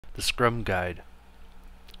The Scrum Guide.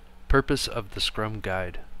 Purpose of the Scrum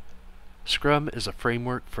Guide. Scrum is a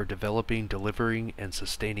framework for developing, delivering, and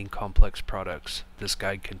sustaining complex products. This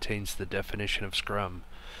guide contains the definition of Scrum.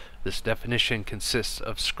 This definition consists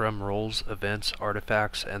of Scrum roles, events,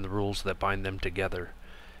 artifacts, and the rules that bind them together.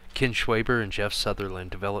 Ken Schwaber and Jeff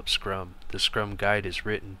Sutherland developed Scrum. The Scrum Guide is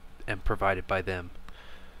written and provided by them.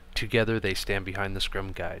 Together they stand behind the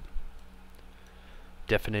Scrum Guide.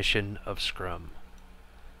 Definition of Scrum.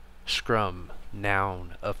 Scrum,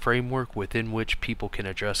 noun, a framework within which people can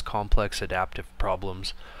address complex adaptive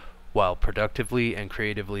problems while productively and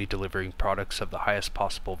creatively delivering products of the highest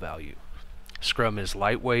possible value. Scrum is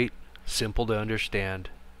lightweight, simple to understand,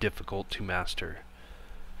 difficult to master.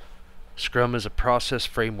 Scrum is a process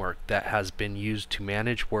framework that has been used to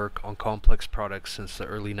manage work on complex products since the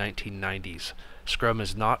early 1990s. Scrum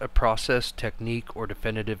is not a process, technique, or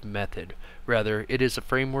definitive method. Rather, it is a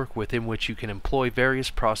framework within which you can employ various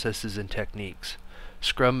processes and techniques.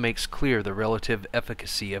 Scrum makes clear the relative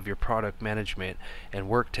efficacy of your product management and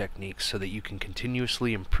work techniques so that you can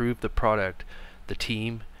continuously improve the product, the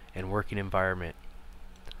team, and working environment.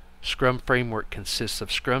 Scrum framework consists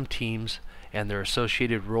of Scrum teams and their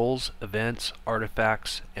associated roles, events,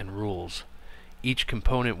 artifacts, and rules. Each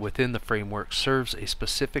component within the framework serves a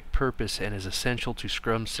specific purpose and is essential to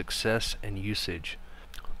Scrum's success and usage.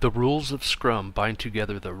 The rules of Scrum bind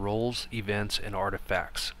together the roles, events, and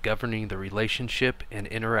artifacts, governing the relationship and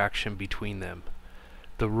interaction between them.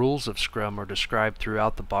 The rules of Scrum are described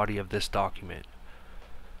throughout the body of this document.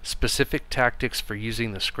 Specific tactics for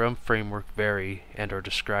using the Scrum framework vary and are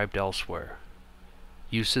described elsewhere.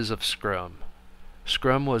 Uses of Scrum.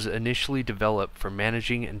 Scrum was initially developed for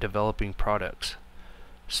managing and developing products.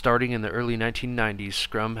 Starting in the early 1990s,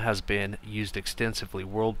 Scrum has been used extensively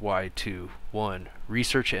worldwide to 1.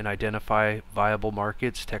 Research and identify viable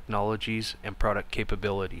markets, technologies, and product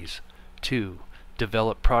capabilities. 2.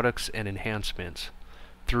 Develop products and enhancements.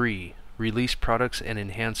 3. Release products and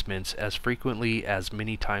enhancements as frequently as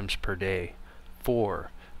many times per day.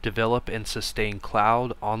 4. Develop and sustain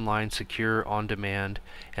cloud, online, secure, on-demand,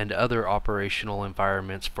 and other operational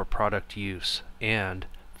environments for product use. And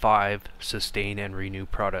 5. Sustain and renew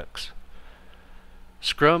products.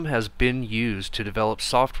 Scrum has been used to develop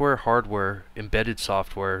software, hardware, embedded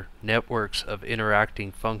software, networks of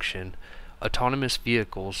interacting function, autonomous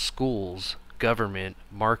vehicles, schools, government,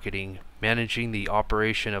 marketing, managing the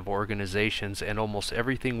operation of organizations, and almost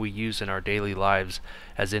everything we use in our daily lives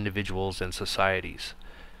as individuals and societies.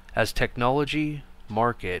 As technology,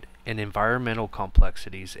 market, and environmental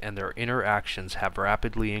complexities and their interactions have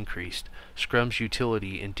rapidly increased, Scrum's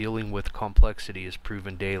utility in dealing with complexity is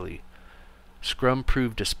proven daily. Scrum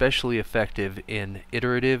proved especially effective in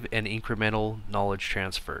iterative and incremental knowledge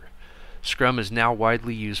transfer. Scrum is now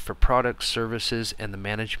widely used for products, services, and the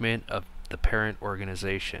management of the parent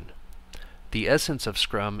organization. The essence of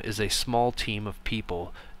Scrum is a small team of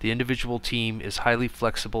people. The individual team is highly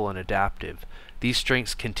flexible and adaptive. These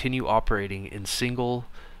strengths continue operating in single,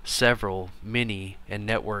 several, many, and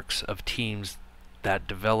networks of teams that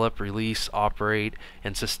develop, release, operate,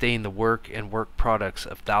 and sustain the work and work products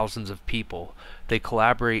of thousands of people. They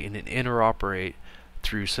collaborate and interoperate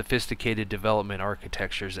through sophisticated development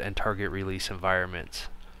architectures and target release environments.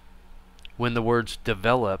 When the words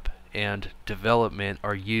develop and development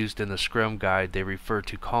are used in the Scrum Guide, they refer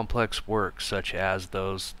to complex work such as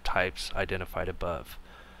those types identified above.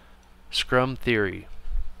 Scrum theory.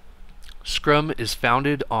 Scrum is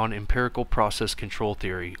founded on empirical process control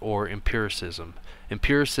theory, or empiricism.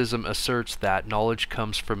 Empiricism asserts that knowledge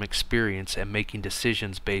comes from experience and making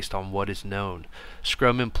decisions based on what is known.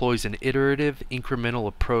 Scrum employs an iterative, incremental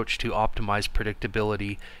approach to optimize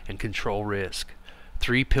predictability and control risk.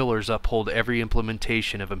 3 pillars uphold every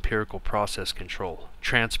implementation of empirical process control: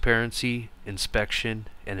 transparency, inspection,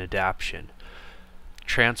 and adaptation.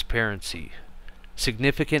 Transparency.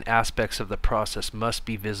 Significant aspects of the process must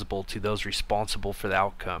be visible to those responsible for the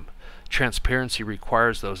outcome. Transparency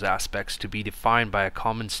requires those aspects to be defined by a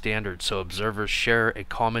common standard so observers share a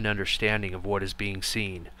common understanding of what is being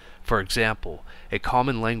seen. For example, a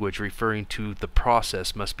common language referring to the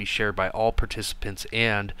process must be shared by all participants,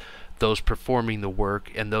 and those performing the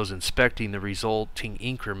work and those inspecting the resulting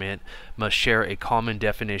increment must share a common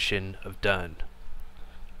definition of done.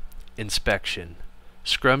 Inspection.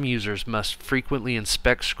 Scrum users must frequently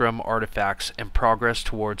inspect Scrum artifacts and progress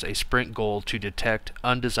towards a sprint goal to detect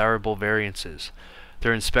undesirable variances.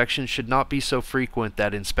 Their inspections should not be so frequent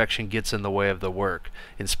that inspection gets in the way of the work.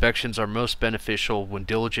 Inspections are most beneficial when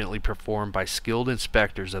diligently performed by skilled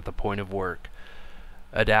inspectors at the point of work.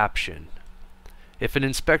 Adaptation. If an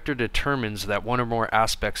inspector determines that one or more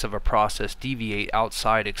aspects of a process deviate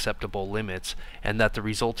outside acceptable limits and that the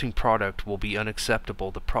resulting product will be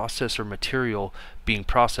unacceptable, the process or material being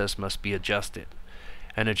processed must be adjusted.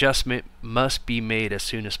 An adjustment must be made as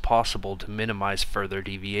soon as possible to minimize further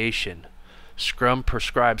deviation. Scrum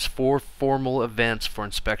prescribes 4 formal events for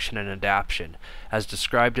inspection and adaptation, as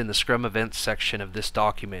described in the Scrum Events section of this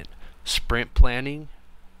document: sprint planning,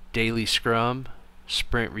 daily Scrum,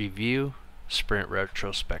 sprint review, sprint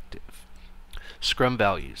retrospective. Scrum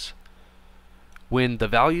values. When the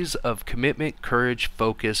values of commitment, courage,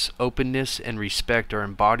 focus, openness, and respect are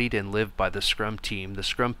embodied and lived by the Scrum team, the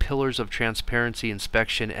Scrum pillars of transparency,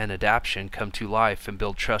 inspection, and adaptation come to life and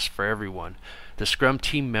build trust for everyone. The Scrum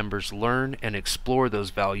team members learn and explore those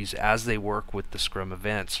values as they work with the Scrum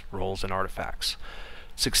events, roles, and artifacts.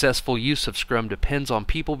 Successful use of Scrum depends on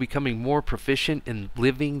people becoming more proficient in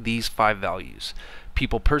living these 5 values.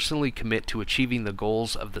 People personally commit to achieving the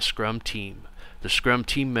goals of the Scrum team. The Scrum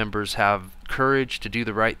team members have courage to do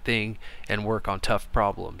the right thing and work on tough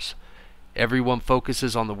problems. Everyone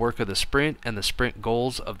focuses on the work of the sprint and the sprint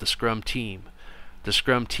goals of the Scrum team. The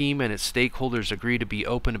Scrum team and its stakeholders agree to be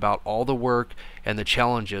open about all the work and the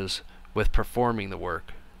challenges with performing the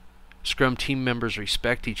work. Scrum team members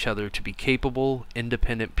respect each other to be capable,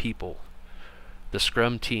 independent people. The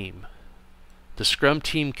Scrum team. The Scrum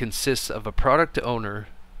team consists of a product owner,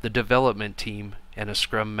 the development team, and a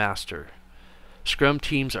Scrum master. Scrum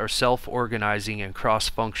teams are self-organizing and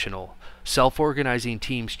cross-functional. Self-organizing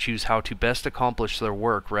teams choose how to best accomplish their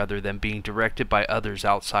work rather than being directed by others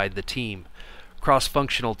outside the team.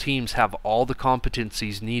 Cross-functional teams have all the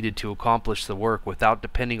competencies needed to accomplish the work without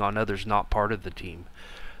depending on others not part of the team.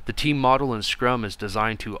 The team model in Scrum is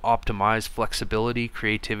designed to optimize flexibility,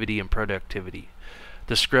 creativity, and productivity.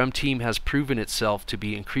 The Scrum team has proven itself to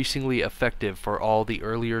be increasingly effective for all the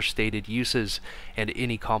earlier stated uses and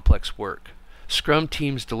any complex work. Scrum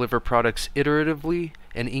teams deliver products iteratively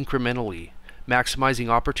and incrementally, maximizing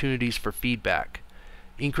opportunities for feedback.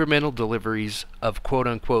 Incremental deliveries of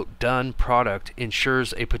quote-unquote done product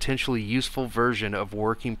ensures a potentially useful version of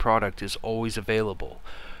working product is always available.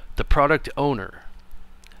 The product owner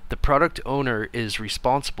is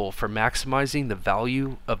responsible for maximizing the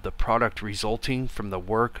value of the product resulting from the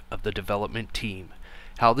work of the development team.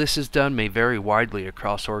 How this is done may vary widely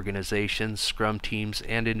across organizations, Scrum teams,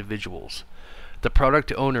 and individuals. The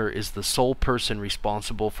product owner is the sole person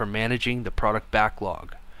responsible for managing the product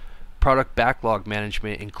backlog. Product backlog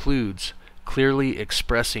management includes clearly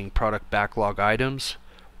expressing product backlog items,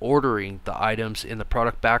 ordering the items in the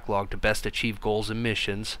product backlog to best achieve goals and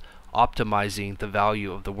missions, optimizing the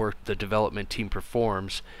value of the work the development team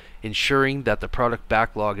performs, ensuring that the product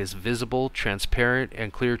backlog is visible, transparent,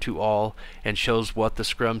 and clear to all, and shows what the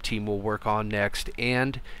Scrum team will work on next,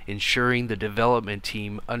 and ensuring the development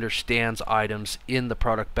team understands items in the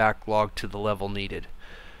product backlog to the level needed.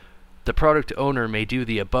 The product owner may do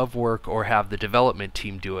the above work or have the development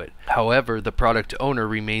team do it. However, the product owner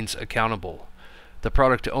remains accountable. The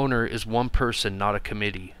product owner is one person, not a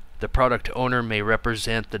committee. The product owner may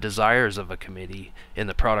represent the desires of a committee in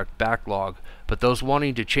the product backlog, but those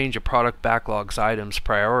wanting to change a product backlog's items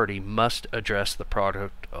priority must address the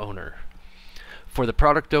product owner. For the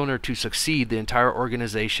product owner to succeed, the entire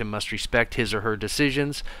organization must respect his or her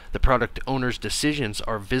decisions. The product owner's decisions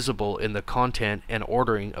are visible in the content and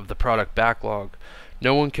ordering of the product backlog.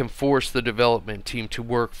 No one can force the development team to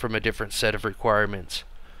work from a different set of requirements.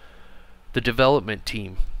 The development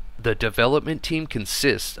team. The development team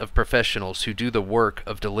consists of professionals who do the work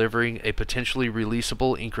of delivering a potentially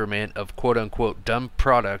releasable increment of quote-unquote done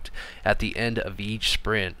product at the end of each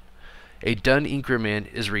sprint. A done increment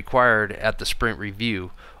is required at the sprint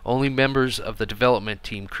review. Only members of the development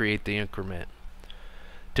team create the increment.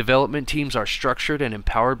 Development teams are structured and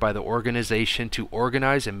empowered by the organization to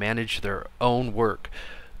organize and manage their own work.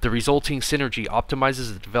 The resulting synergy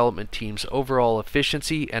optimizes the development team's overall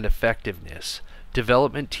efficiency and effectiveness.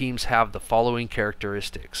 Development teams have the following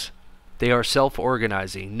characteristics. They are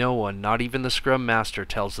self-organizing. No one, not even the Scrum Master,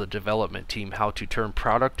 tells the development team how to turn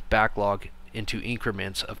product backlog into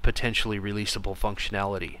increments of potentially releasable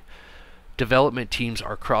functionality. Development teams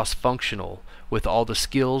are cross-functional, with all the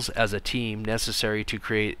skills as a team necessary to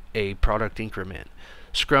create a product increment.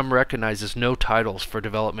 Scrum recognizes no titles for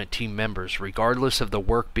development team members, regardless of the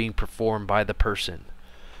work being performed by the person.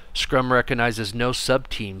 Scrum recognizes no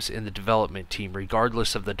sub-teams in the development team,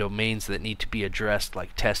 regardless of the domains that need to be addressed,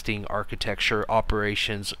 like testing, architecture,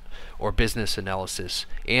 operations, or business analysis.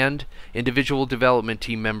 And individual development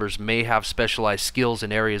team members may have specialized skills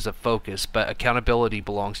in areas of focus, but accountability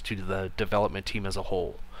belongs to the development team as a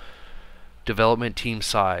whole. Development team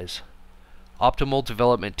size. Optimal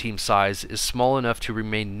development team size is small enough to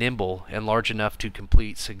remain nimble and large enough to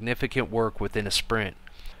complete significant work within a sprint.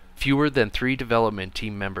 Fewer than 3 development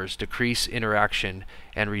team members decrease interaction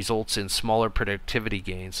and results in smaller productivity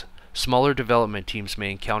gains. Smaller development teams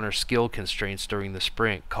may encounter skill constraints during the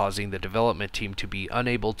sprint, causing the development team to be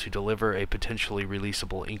unable to deliver a potentially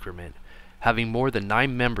releasable increment. Having more than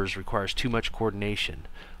 9 members requires too much coordination.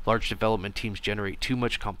 Large development teams generate too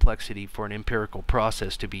much complexity for an empirical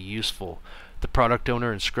process to be useful. The product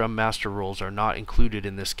owner and Scrum Master roles are not included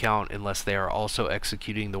in this count unless they are also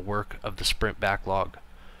executing the work of the sprint backlog.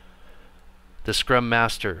 The Scrum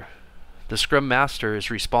Master. The Scrum Master is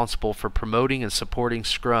responsible for promoting and supporting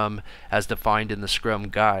Scrum as defined in the Scrum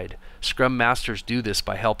Guide. Scrum Masters do this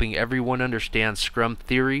by helping everyone understand Scrum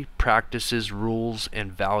theory, practices, rules,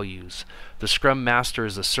 and values. The Scrum Master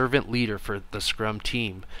is a servant leader for the Scrum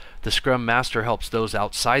team. The Scrum Master helps those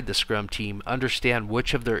outside the Scrum team understand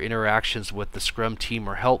which of their interactions with the Scrum team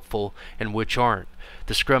are helpful and which aren't.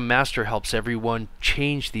 The Scrum Master helps everyone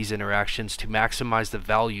change these interactions to maximize the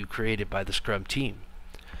value created by the Scrum team.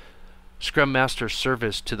 Scrum Master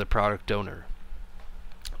service to the product owner.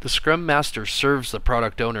 The Scrum Master serves the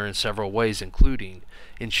product owner in several ways, including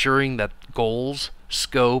ensuring that goals,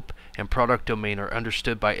 scope, and product domain are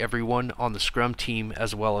understood by everyone on the Scrum team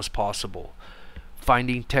as well as possible,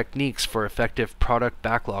 finding techniques for effective product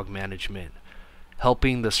backlog management,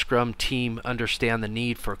 helping the Scrum team understand the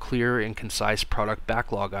need for clear and concise product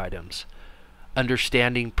backlog items,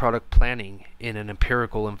 understanding product planning in an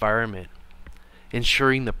empirical environment,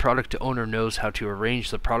 ensuring the product owner knows how to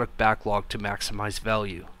arrange the product backlog to maximize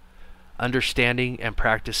value, understanding and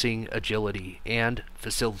practicing agility, and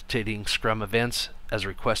facilitating Scrum events as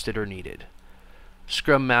requested or needed.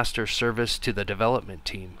 Scrum Master service to the development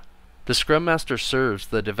team. The Scrum Master serves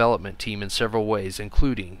the development team in several ways,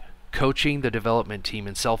 including coaching the development team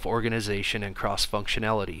in self-organization and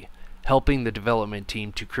cross-functionality, helping the development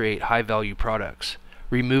team to create high-value products,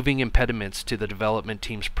 removing impediments to the development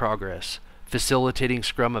team's progress, facilitating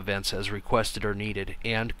Scrum events as requested or needed,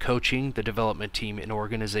 and coaching the development team in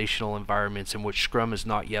organizational environments in which Scrum is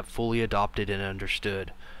not yet fully adopted and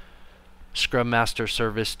understood. Scrum Master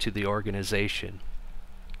service to the organization.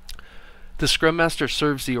 The Scrum Master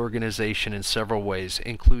serves the organization in several ways,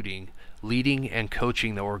 including leading and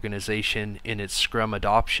coaching the organization in its Scrum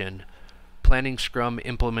adoption, planning Scrum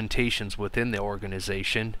implementations within the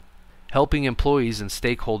organization, helping employees and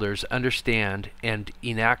stakeholders understand and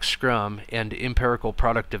enact Scrum and empirical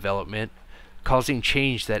product development, causing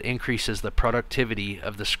change that increases the productivity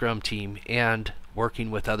of the Scrum team, and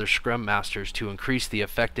working with other Scrum Masters to increase the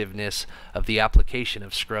effectiveness of the application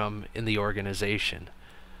of Scrum in the organization.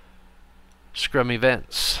 Scrum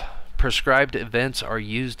events. Prescribed events are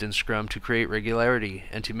used in Scrum to create regularity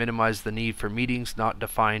and to minimize the need for meetings not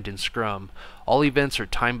defined in Scrum. All events are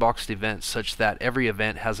time-boxed events such that every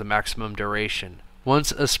event has a maximum duration.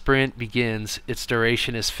 Once a sprint begins, its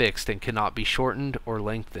duration is fixed and cannot be shortened or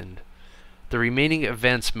lengthened. The remaining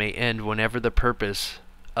events may end whenever the purpose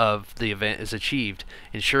of the event is achieved,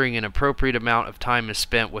 ensuring an appropriate amount of time is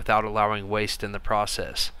spent without allowing waste in the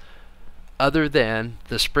process. Other than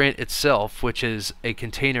the sprint itself, which is a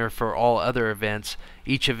container for all other events,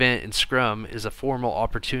 each event in Scrum is a formal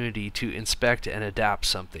opportunity to inspect and adapt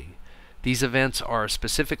something. These events are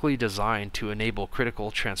specifically designed to enable critical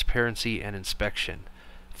transparency and inspection.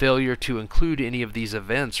 Failure to include any of these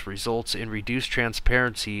events results in reduced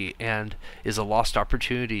transparency and is a lost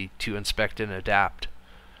opportunity to inspect and adapt.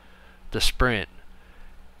 The sprint.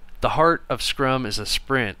 The heart of Scrum is a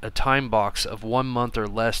sprint, a time box of 1 month or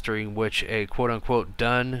less during which a quote-unquote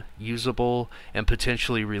done, usable, and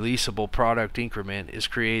potentially releasable product increment is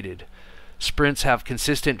created. Sprints have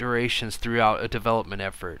consistent durations throughout a development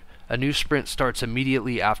effort. A new sprint starts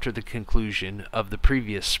immediately after the conclusion of the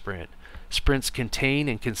previous sprint. Sprints contain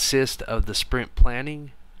and consist of the sprint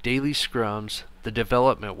planning, daily scrums, the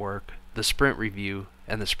development work, the sprint review,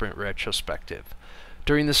 and the sprint retrospective.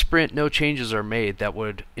 During the sprint, no changes are made that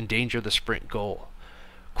would endanger the sprint goal.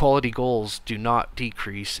 Quality goals do not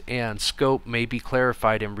decrease, and scope may be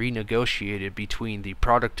clarified and renegotiated between the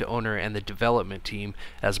product owner and the development team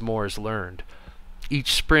as more is learned.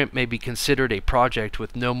 Each sprint may be considered a project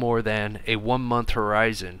with no more than a 1-month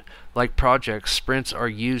horizon. Like projects, sprints are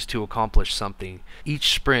used to accomplish something.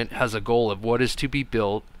 Each sprint has a goal of what is to be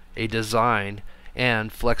built, a design,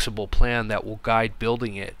 and flexible plan that will guide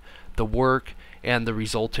building it, the work, and the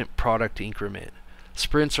resultant product increment.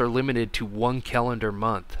 Sprints are limited to 1 calendar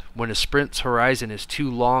month. When a sprint's horizon is too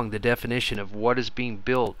long, the definition of what is being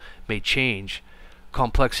built may change,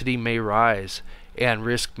 complexity may rise, and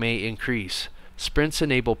risk may increase. Sprints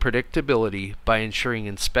enable predictability by ensuring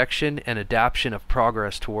inspection and adaptation of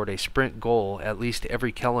progress toward a sprint goal at least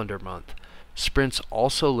every calendar month. Sprints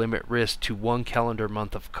also limit risk to 1 calendar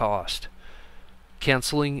month of cost.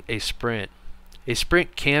 Canceling a sprint. A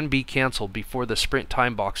sprint can be canceled before the sprint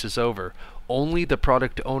time box is over. Only the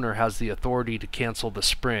product owner has the authority to cancel the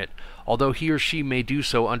sprint, although he or she may do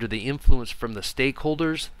so under the influence from the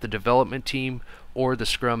stakeholders, the development team, or the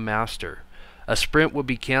Scrum Master. A sprint would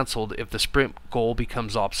be canceled if the sprint goal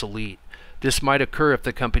becomes obsolete. This might occur if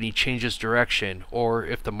the company changes direction or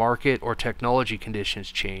if the market or technology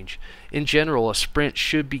conditions change. In general, a sprint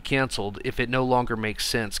should be canceled if it no longer makes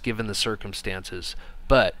sense given the circumstances,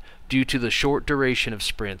 but due to the short duration of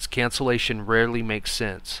sprints, cancellation rarely makes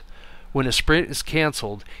sense. When a sprint is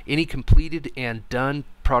canceled, any completed and done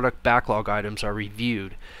product backlog items are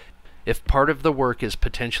reviewed. If part of the work is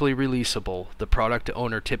potentially releasable, the product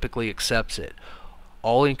owner typically accepts it.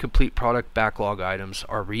 All incomplete product backlog items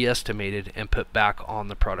are re-estimated and put back on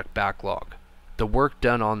the product backlog. The work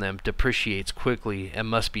done on them depreciates quickly and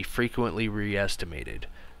must be frequently re-estimated.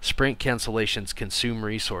 Sprint cancellations consume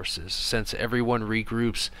resources, since everyone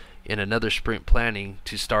regroups in another sprint planning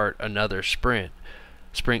to start another sprint.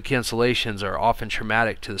 Sprint cancellations are often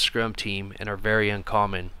traumatic to the Scrum team and are very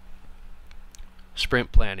uncommon.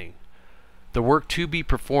 Sprint planning. The work to be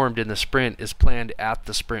performed in the sprint is planned at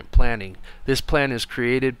the sprint planning. This plan is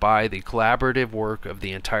created by the collaborative work of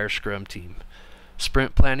the entire Scrum team.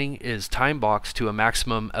 Sprint planning is time boxed to a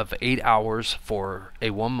maximum of 8 hours for a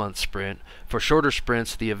 1-month sprint. For shorter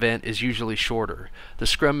sprints, the event is usually shorter. The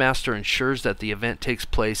Scrum Master ensures that the event takes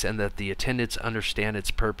place and that the attendants understand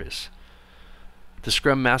its purpose. The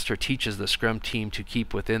Scrum Master teaches the Scrum team to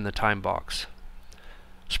keep within the time box.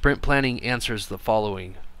 Sprint planning answers the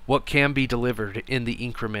following. What can be delivered in the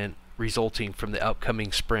increment resulting from the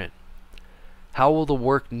upcoming sprint? How will the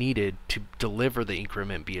work needed to deliver the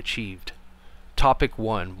increment be achieved? Topic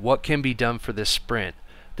 1. What can be done for this sprint?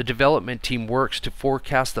 The development team works to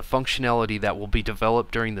forecast the functionality that will be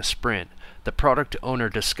developed during the sprint. The product owner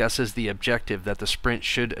discusses the objective that the sprint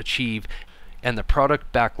should achieve and the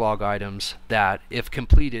product backlog items that, if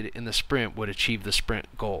completed in the sprint, would achieve the sprint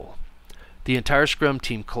goal. The entire Scrum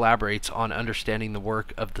team collaborates on understanding the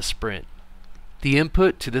work of the sprint. The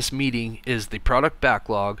input to this meeting is the product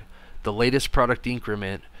backlog, the latest product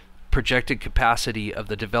increment, projected capacity of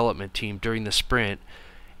the development team during the sprint,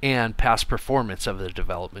 and past performance of the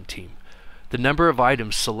development team. The number of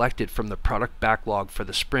items selected from the product backlog for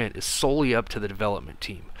the sprint is solely up to the development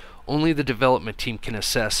team. Only the development team can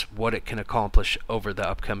assess what it can accomplish over the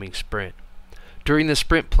upcoming sprint. During the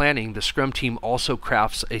sprint planning, the Scrum team also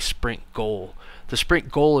crafts a sprint goal. The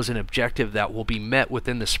sprint goal is an objective that will be met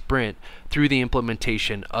within the sprint through the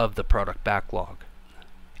implementation of the product backlog.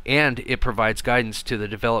 And it provides guidance to the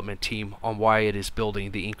development team on why it is building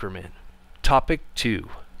the increment. Topic 2.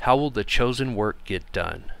 How will the chosen work get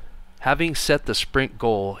done? Having set the sprint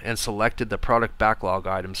goal and selected the product backlog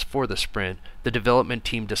items for the sprint, the development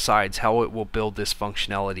team decides how it will build this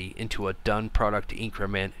functionality into a done product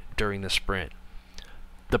increment during the sprint.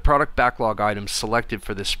 The product backlog items selected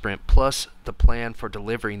for this sprint plus the plan for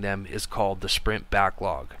delivering them is called the sprint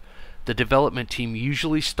backlog. The development team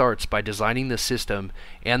usually starts by designing the system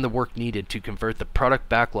and the work needed to convert the product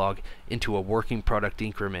backlog into a working product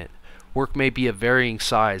increment. Work may be of varying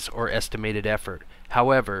size or estimated effort.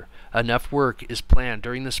 However, enough work is planned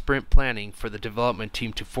during the sprint planning for the development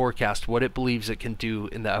team to forecast what it believes it can do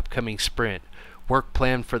in the upcoming sprint. Work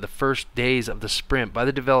planned for the first days of the sprint by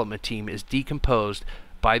the development team is decomposed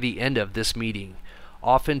by the end of this meeting,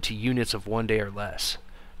 often to units of 1 day or less.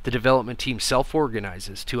 The development team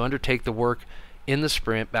self-organizes to undertake the work in the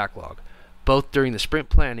sprint backlog, both during the sprint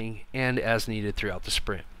planning and as needed throughout the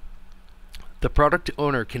sprint. The product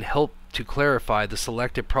owner can help to clarify the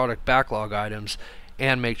selected product backlog items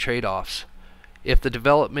and make trade-offs. If the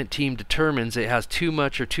development team determines it has too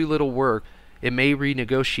much or too little work, it may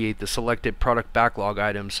renegotiate the selected product backlog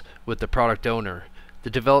items with the product owner. The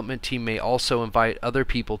development team may also invite other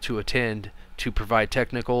people to attend to provide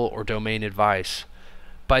technical or domain advice.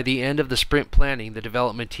 By the end of the sprint planning, the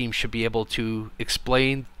development team should be able to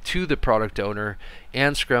explain to the product owner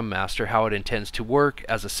and Scrum Master how it intends to work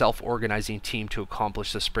as a self-organizing team to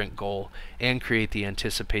accomplish the sprint goal and create the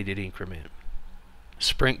anticipated increment.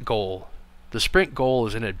 Sprint goal. The sprint goal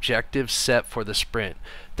is an objective set for the sprint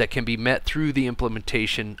that can be met through the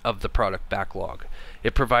implementation of the product backlog.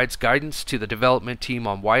 It provides guidance to the development team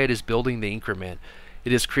on why it is building the increment.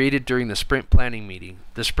 It is created during the sprint planning meeting.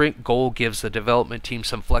 The sprint goal gives the development team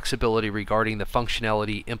some flexibility regarding the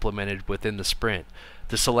functionality implemented within the sprint.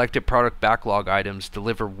 The selected product backlog items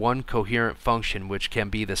deliver one coherent function, which can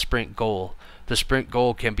be the sprint goal. The sprint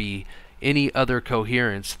goal can be any other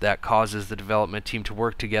coherence that causes the development team to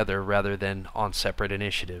work together rather than on separate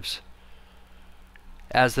initiatives.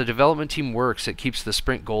 As the development team works, it keeps the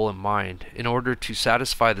sprint goal in mind. In order to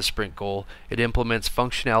satisfy the sprint goal, it implements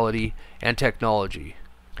functionality and technology.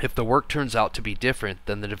 If the work turns out to be different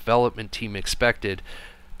than the development team expected,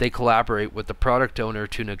 they collaborate with the product owner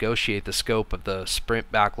to negotiate the scope of the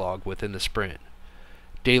sprint backlog within the sprint.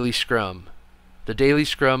 Daily Scrum. The Daily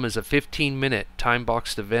Scrum is a 15-minute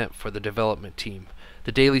time-boxed event for the development team.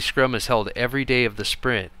 The Daily Scrum is held every day of the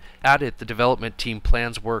sprint. At it, the development team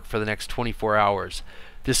plans work for the next 24 hours.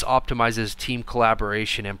 This optimizes team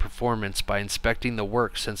collaboration and performance by inspecting the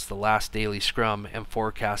work since the last Daily Scrum and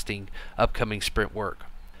forecasting upcoming sprint work.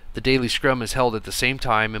 The Daily Scrum is held at the same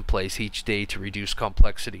time and place each day to reduce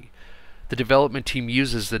complexity. The development team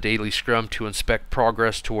uses the Daily Scrum to inspect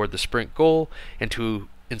progress toward the sprint goal and to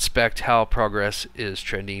inspect how progress is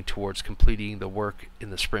trending towards completing the work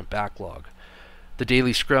in the sprint backlog. The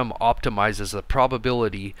Daily Scrum optimizes the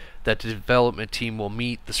probability that the development team will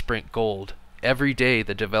meet the sprint goal. Every day,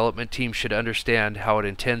 the development team should understand how it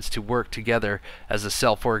intends to work together as a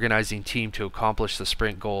self-organizing team to accomplish the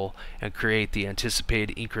sprint goal and create the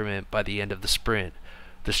anticipated increment by the end of the sprint.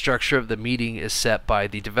 The structure of the meeting is set by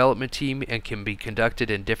the development team and can be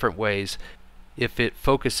conducted in different ways if it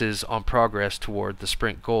focuses on progress toward the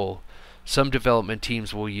sprint goal. Some development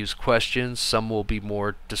teams will use questions, some will be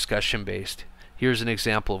more discussion-based. Here's an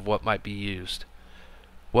example of what might be used.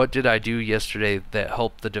 What did I do yesterday that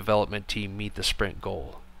helped the development team meet the sprint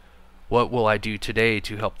goal? What will I do today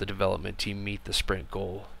to help the development team meet the sprint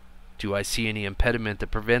goal? Do I see any impediment that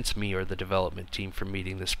prevents me or the development team from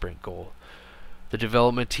meeting the sprint goal? The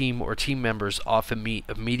development team or team members often meet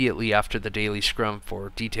immediately after the Daily Scrum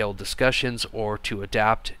for detailed discussions or to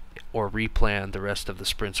adapt or replan the rest of the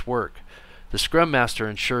sprint's work. The Scrum Master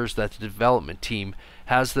ensures that the development team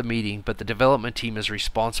has the meeting, but the development team is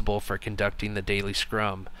responsible for conducting the Daily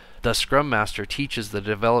Scrum. The Scrum Master teaches the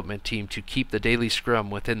development team to keep the Daily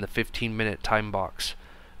Scrum within the 15-minute time box.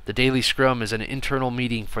 The Daily Scrum is an internal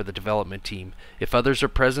meeting for the development team. If others are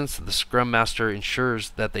present, the Scrum Master ensures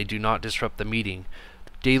that they do not disrupt the meeting.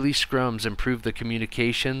 Daily Scrums improve the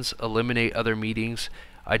communications, eliminate other meetings,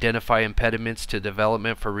 identify impediments to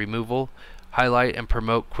development for removal, highlight and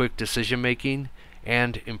promote quick decision-making,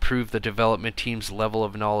 and improve the development team's level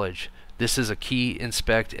of knowledge. This is a key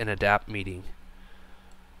inspect and adapt meeting.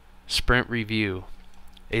 Sprint Review.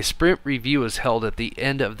 A sprint review is held at the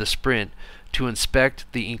end of the sprint to inspect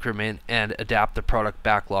the increment and adapt the product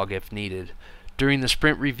backlog if needed. During the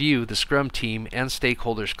sprint review, the Scrum team and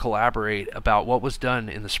stakeholders collaborate about what was done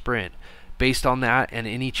in the sprint. Based on that and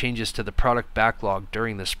any changes to the product backlog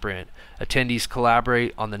during the sprint, attendees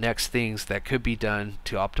collaborate on the next things that could be done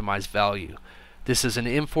to optimize value. This is an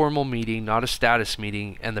informal meeting, not a status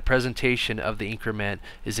meeting, and the presentation of the increment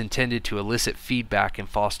is intended to elicit feedback and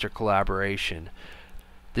foster collaboration.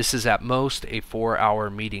 This is at most a 4-hour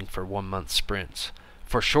meeting for 1-month sprints.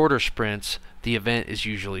 For shorter sprints, the event is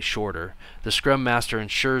usually shorter. The Scrum Master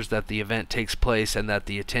ensures that the event takes place and that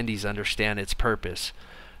the attendees understand its purpose.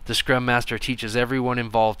 The Scrum Master teaches everyone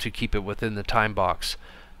involved to keep it within the time box.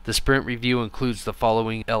 The sprint review includes the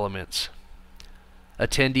following elements.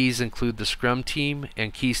 Attendees include the Scrum team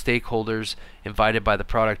and key stakeholders invited by the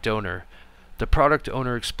product owner. The product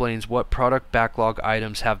owner explains what product backlog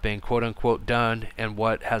items have been quote-unquote done and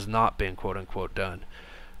what has not been quote-unquote done.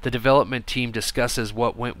 The development team discusses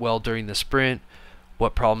what went well during the sprint,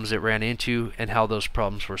 what problems it ran into, and how those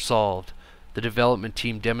problems were solved. The development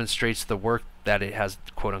team demonstrates the work that it has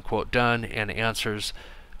quote-unquote done and answers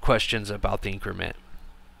questions about the increment.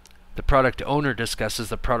 The product owner discusses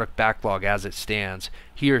the product backlog as it stands.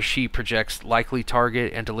 He or she projects likely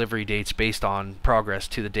target and delivery dates based on progress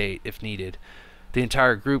to the date if needed. The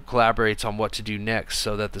entire group collaborates on what to do next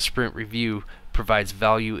so that the sprint review provides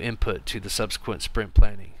value input to the subsequent sprint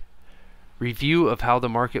planning. Review of how the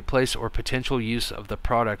marketplace or potential use of the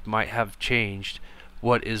product might have changed,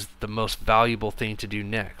 what is the most valuable thing to do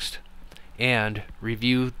next, and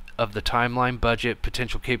review of the timeline, budget,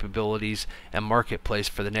 potential capabilities, and marketplace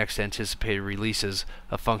for the next anticipated releases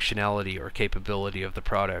of functionality or capability of the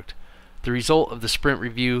product. The result of the sprint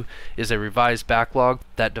review is a revised backlog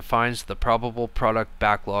that defines the probable product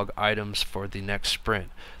backlog items for the next sprint.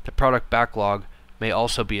 The product backlog may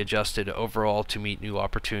also be adjusted overall to meet new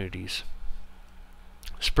opportunities.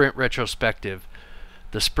 Sprint retrospective.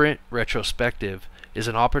 The sprint retrospective is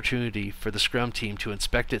an opportunity for the Scrum team to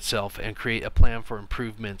inspect itself and create a plan for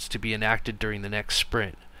improvements to be enacted during the next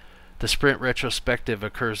sprint. The sprint retrospective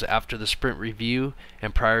occurs after the sprint review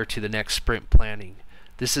and prior to the next sprint planning.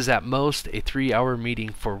 This is at most a 3-hour meeting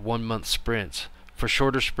for 1-month sprints. For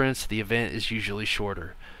shorter sprints, the event is usually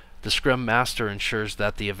shorter. The Scrum Master ensures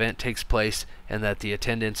that the event takes place and that the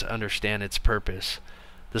attendants understand its purpose.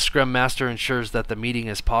 The Scrum Master ensures that the meeting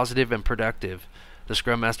is positive and productive. The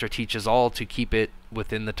Scrum Master teaches all to keep it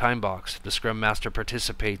within the time box. The Scrum Master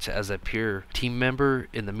participates as a peer team member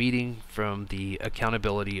in the meeting from the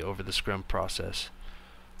accountability over the Scrum process.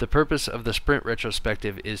 The purpose of the sprint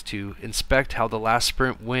retrospective is to inspect how the last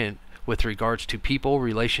sprint went with regards to people,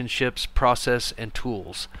 relationships, process, and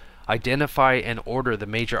tools. Identify and order the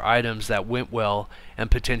major items that went well and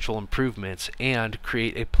potential improvements, and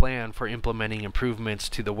create a plan for implementing improvements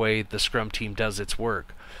to the way the Scrum team does its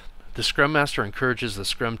work. The Scrum Master encourages the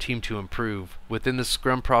Scrum team to improve within the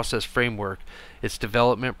Scrum process framework, its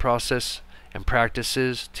development process and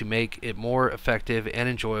practices to make it more effective and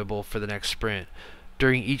enjoyable for the next sprint.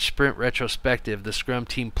 During each sprint retrospective, the Scrum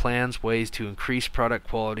team plans ways to increase product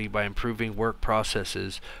quality by improving work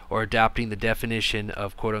processes or adapting the definition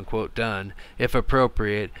of quote-unquote done, if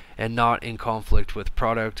appropriate, and not in conflict with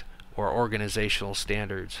product or organizational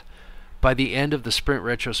standards. By the end of the sprint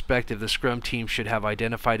retrospective, the Scrum team should have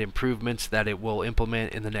identified improvements that it will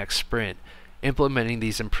implement in the next sprint. Implementing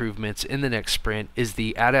these improvements in the next sprint is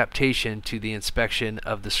the adaptation to the inspection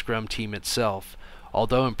of the Scrum team itself.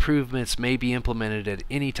 Although improvements may be implemented at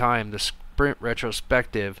any time, the sprint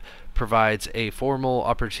retrospective provides a formal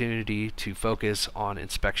opportunity to focus on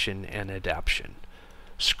inspection and adaptation.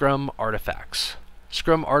 Scrum artifacts.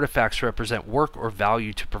 Scrum artifacts represent work or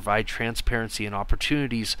value to provide transparency and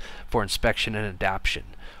opportunities for inspection and adaptation.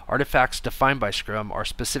 Artifacts defined by Scrum are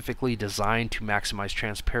specifically designed to maximize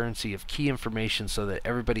transparency of key information so that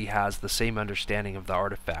everybody has the same understanding of the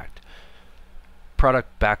artifact. Product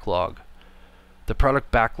backlog. The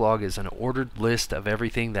product backlog is an ordered list of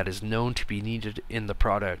everything that is known to be needed in the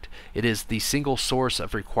product. It is the single source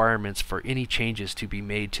of requirements for any changes to be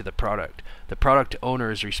made to the product. The product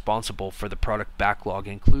owner is responsible for the product backlog,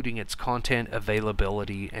 including its content,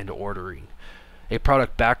 availability, and ordering. A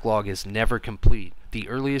product backlog is never complete. The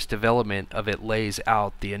earliest development of it lays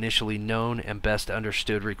out the initially known and best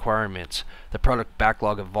understood requirements. The product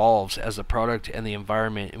backlog evolves as the product and the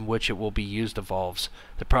environment in which it will be used evolves.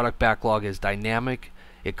 The product backlog is dynamic.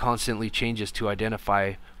 It constantly changes to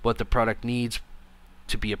identify what the product needs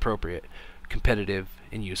to be appropriate, competitive,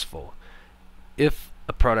 and useful. If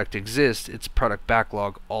a product exists, its product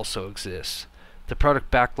backlog also exists. The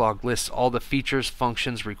product backlog lists all the features,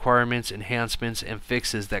 functions, requirements, enhancements, and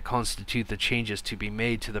fixes that constitute the changes to be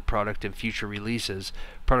made to the product in future releases.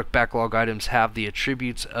 Product backlog items have the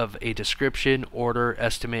attributes of a description, order,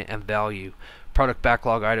 estimate, and value. Product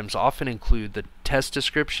backlog items often include the test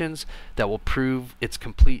descriptions that will prove its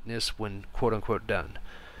completeness when quote-unquote done.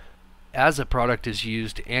 As a product is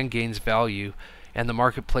used and gains value, and the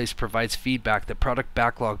marketplace provides feedback, the product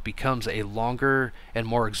backlog becomes a longer and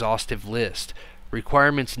more exhaustive list.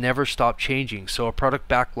 Requirements never stop changing, so a product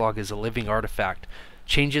backlog is a living artifact.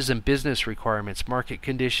 Changes in business requirements, market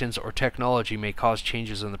conditions, or technology may cause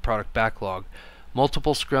changes in the product backlog.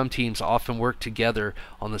 Multiple Scrum teams often work together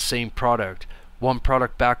on the same product. One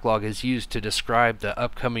product backlog is used to describe the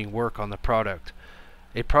upcoming work on the product.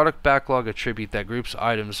 A product backlog attribute that groups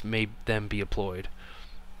items may then be employed.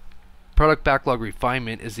 Product backlog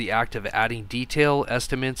refinement is the act of adding detail,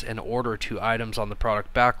 estimates, and order to items on the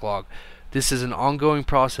product backlog. This is an ongoing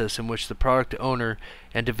process in which the product owner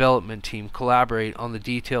and development team collaborate on the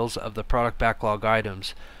details of the product backlog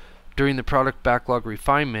items. During the product backlog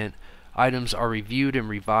refinement, items are reviewed and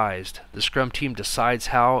revised. The Scrum team decides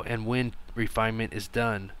how and when refinement is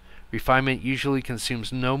done. Refinement usually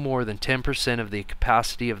consumes no more than 10% of the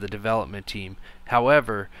capacity of the development team.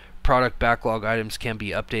 However, product backlog items can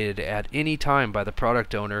be updated at any time by the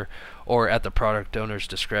product owner or at the product owner's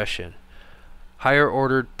discretion. Higher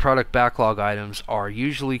ordered product backlog items are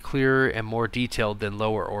usually clearer and more detailed than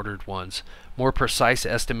lower ordered ones. More precise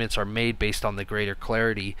estimates are made based on the greater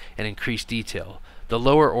clarity and increased detail. The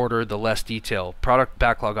lower order, the less detail. Product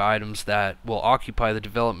backlog items that will occupy the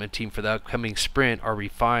development team for the upcoming sprint are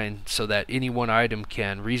refined so that any one item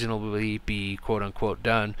can reasonably be quote-unquote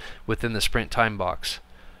done within the sprint time box.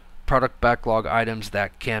 Product backlog items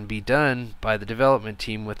that can be done by the development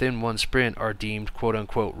team within one sprint are deemed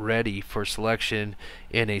quote-unquote ready for selection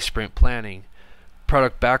in a sprint planning.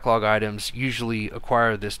 Product backlog items usually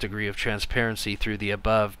acquire this degree of transparency through the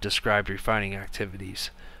above described refining activities.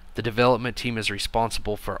 The development team is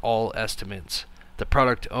responsible for all estimates. The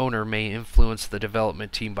product owner may influence the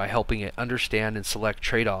development team by helping it understand and select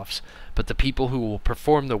trade-offs, but the people who will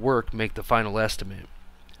perform the work make the final estimate.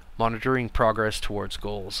 Monitoring progress towards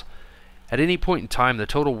goals. At any point in time, the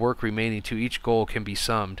total work remaining to each goal can be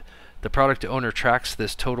summed. The product owner tracks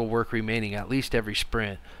this total work remaining at least every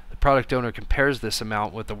sprint. The product owner compares this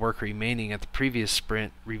amount with the work remaining at the previous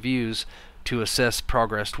sprint reviews to assess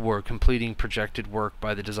progress toward completing projected work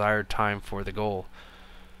by the desired time for the goal.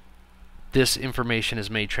 This information is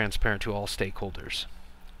made transparent to all stakeholders.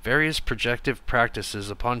 Various projective practices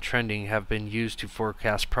upon trending have been used to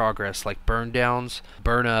forecast progress, like burn downs,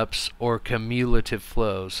 burn ups, or cumulative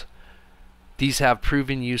flows. These have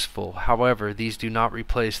proven useful. However, these do not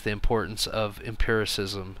replace the importance of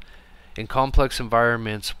empiricism. In complex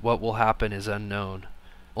environments, what will happen is unknown.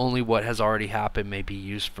 Only what has already happened may be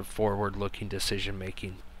used for forward-looking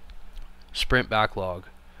decision-making. Sprint backlog.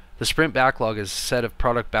 The sprint backlog is a set of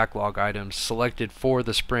product backlog items selected for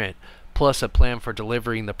the sprint, plus a plan for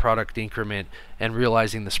delivering the product increment and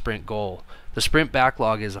realizing the sprint goal. The sprint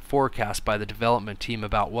backlog is a forecast by the development team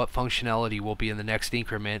about what functionality will be in the next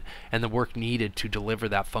increment and the work needed to deliver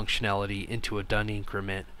that functionality into a done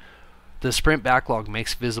increment. The sprint backlog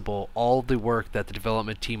makes visible all the work that the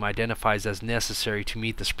development team identifies as necessary to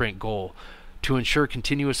meet the sprint goal. To ensure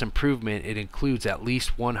continuous improvement, it includes at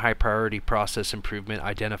least one high-priority process improvement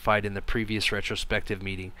identified in the previous retrospective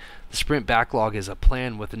meeting. The sprint backlog is a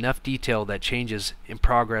plan with enough detail that changes in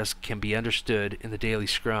progress can be understood in the daily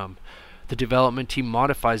Scrum. The development team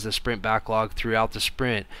modifies the sprint backlog throughout the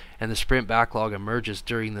sprint, and the sprint backlog emerges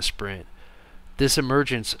during the sprint. This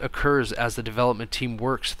emergence occurs as the development team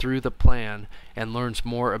works through the plan and learns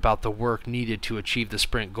more about the work needed to achieve the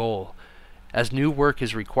sprint goal. As new work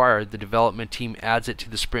is required, the development team adds it to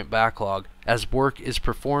the sprint backlog. As work is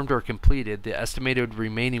performed or completed, the estimated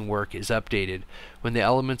remaining work is updated. When the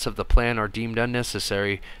elements of the plan are deemed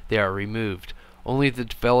unnecessary, they are removed. Only the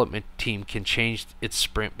development team can change its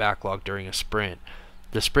sprint backlog during a sprint.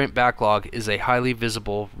 The sprint backlog is a highly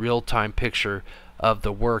visible, real-time picture of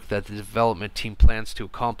the work that the development team plans to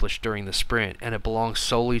accomplish during the sprint, and it belongs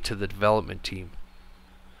solely to the development team.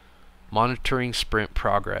 Monitoring sprint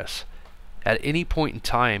progress. At any point in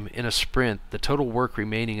time in a sprint, the total work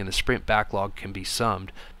remaining in the sprint backlog can be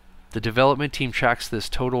summed. The development team tracks this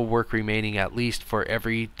total work remaining at least for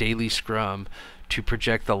every daily Scrum to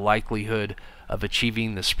project the likelihood of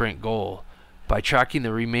achieving the sprint goal. By tracking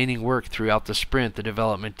the remaining work throughout the sprint, the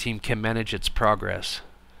development team can manage its progress.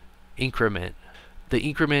 Increment. The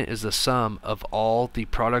increment is the sum of all the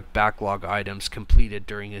product backlog items completed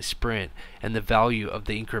during a sprint and the value of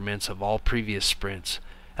the increments of all previous sprints.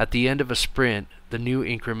 At the end of a sprint, the new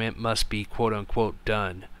increment must be quote-unquote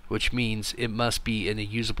done, which means it must be in a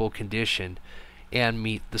usable condition and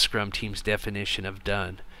meet the Scrum team's definition of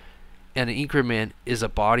done. An increment is a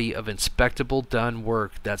body of inspectable done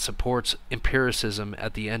work that supports empiricism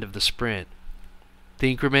at the end of the sprint. The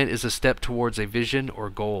increment is a step towards a vision or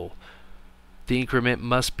goal. The increment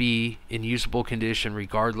must be in usable condition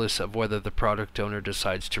regardless of whether the product owner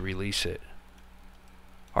decides to release it.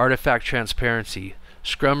 Artifact transparency.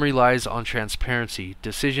 Scrum relies on transparency.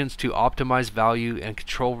 Decisions to optimize value and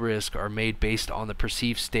control risk are made based on the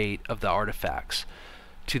perceived state of the artifacts.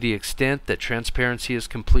 To the extent that transparency is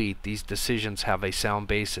complete, these decisions have a sound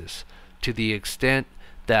basis. To the extent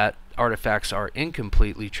that artifacts are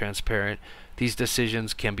incompletely transparent, these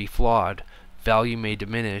decisions can be flawed, value may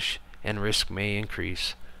diminish, and risk may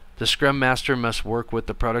increase. The Scrum Master must work with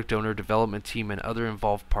the product owner, development team, and other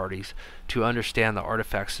involved parties to understand the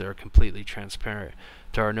artifacts that are completely transparent.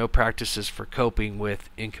 There are no practices for coping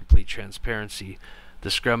with incomplete transparency.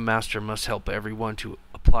 The Scrum Master must help everyone to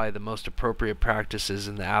apply the most appropriate practices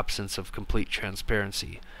in the absence of complete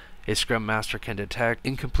transparency. A Scrum Master can detect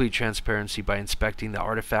incomplete transparency by inspecting the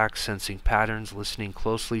artifacts, sensing patterns, listening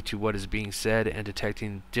closely to what is being said, and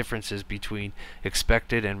detecting differences between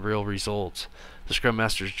expected and real results. The Scrum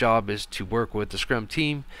Master's job is to work with the Scrum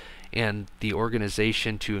team and the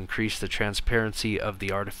organization to increase the transparency of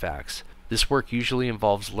the artifacts. This work usually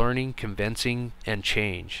involves learning, convincing, and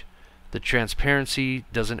change. The transparency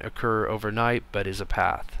doesn't occur overnight, but is a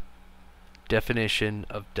path. Definition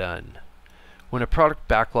of done. When a product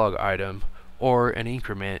backlog item or an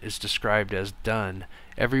increment is described as done,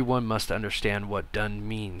 everyone must understand what done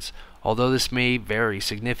means. Although this may vary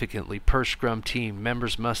significantly per Scrum team,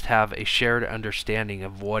 members must have a shared understanding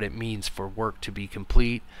of what it means for work to be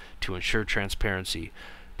complete to ensure transparency.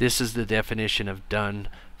 This is the definition of done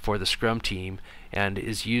for the Scrum team and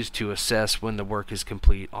is used to assess when the work is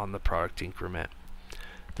complete on the product increment.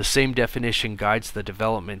 The same definition guides the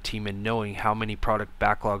development team in knowing how many product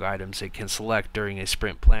backlog items it can select during a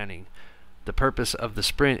sprint planning. The purpose of the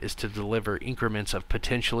sprint is to deliver increments of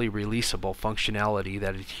potentially releasable functionality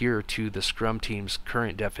that adhere to the Scrum team's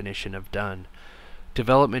current definition of done.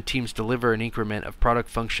 Development teams deliver an increment of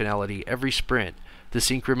product functionality every sprint. This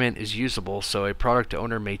increment is usable, so a product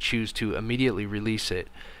owner may choose to immediately release it.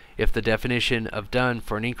 If the definition of done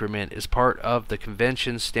for an increment is part of the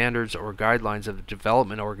conventions, standards, or guidelines of the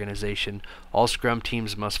development organization, all Scrum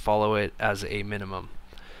teams must follow it as a minimum.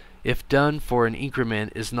 If done for an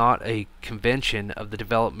increment is not a convention of the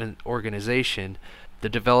development organization, the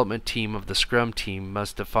development team of the Scrum team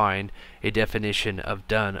must define a definition of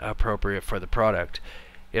done appropriate for the product.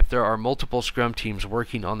 If there are multiple Scrum teams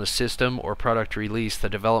working on the system or product release, the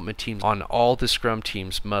development teams on all the Scrum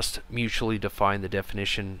teams must mutually define the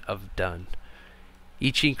definition of done.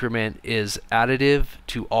 Each increment is additive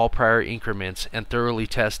to all prior increments and thoroughly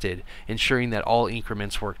tested, ensuring that all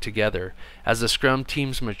increments work together. As the Scrum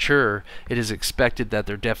teams mature, it is expected that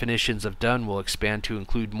their definitions of done will expand to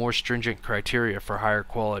include more stringent criteria for higher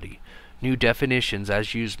quality. New definitions,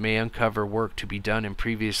 as used, may uncover work to be done in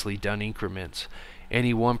previously done increments.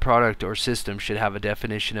 Any one product or system should have a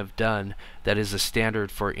definition of done that is a standard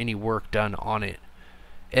for any work done on it.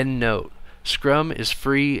 End note. Scrum is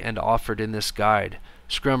free and offered in this guide.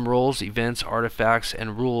 Scrum roles, events, artifacts,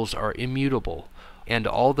 and rules are immutable, and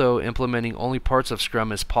although implementing only parts of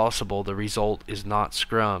Scrum is possible, the result is not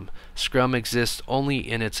Scrum. Scrum exists only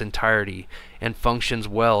in its entirety and functions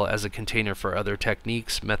well as a container for other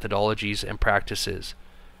techniques, methodologies, and practices.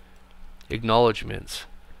 Acknowledgements.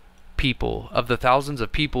 People. Of the thousands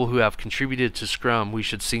of people who have contributed to Scrum, we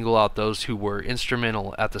should single out those who were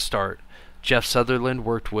instrumental at the start. Jeff Sutherland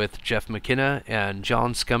worked with Jeff McKenna and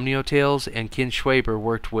John Scumniotails, and Ken Schwaber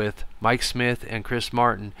worked with Mike Smith and Chris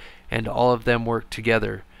Martin, and all of them worked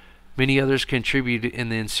together. Many others contributed in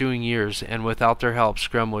the ensuing years, and without their help,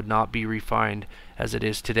 Scrum would not be refined as it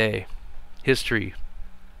is today. History.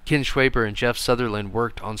 Ken Schwaber and Jeff Sutherland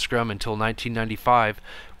worked on Scrum until 1995,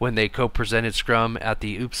 when they co-presented Scrum at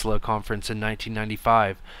the Uppsala conference in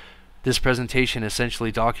 1995. This presentation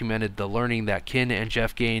essentially documented the learning that Ken and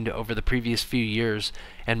Jeff gained over the previous few years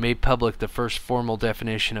and made public the first formal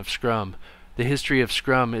definition of Scrum. The history of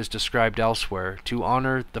Scrum is described elsewhere. To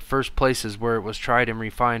honor the first places where it was tried and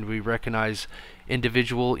refined, we recognize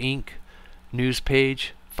Individual Inc.,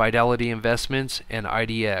 Newspage, Fidelity Investments, and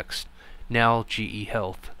IDX, now GE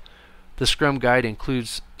Health. The Scrum Guide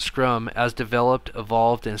includes Scrum as developed,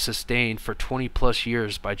 evolved, and sustained for 20+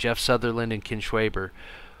 years by Jeff Sutherland and Ken Schwaber.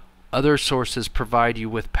 Other sources provide you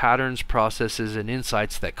with patterns, processes, and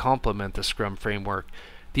insights that complement the Scrum framework.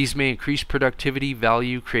 These may increase productivity,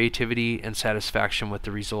 value, creativity, and satisfaction with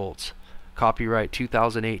the results. Copyright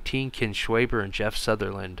 2018, Ken Schwaber and Jeff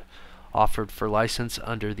Sutherland. Offered for license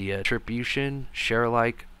under the Attribution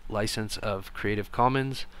Share-alike license of Creative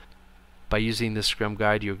Commons. By using this Scrum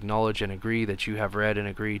Guide, you acknowledge and agree that you have read and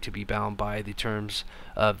agree to be bound by the terms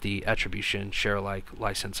of the Attribution Share-alike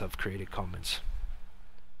license of Creative Commons.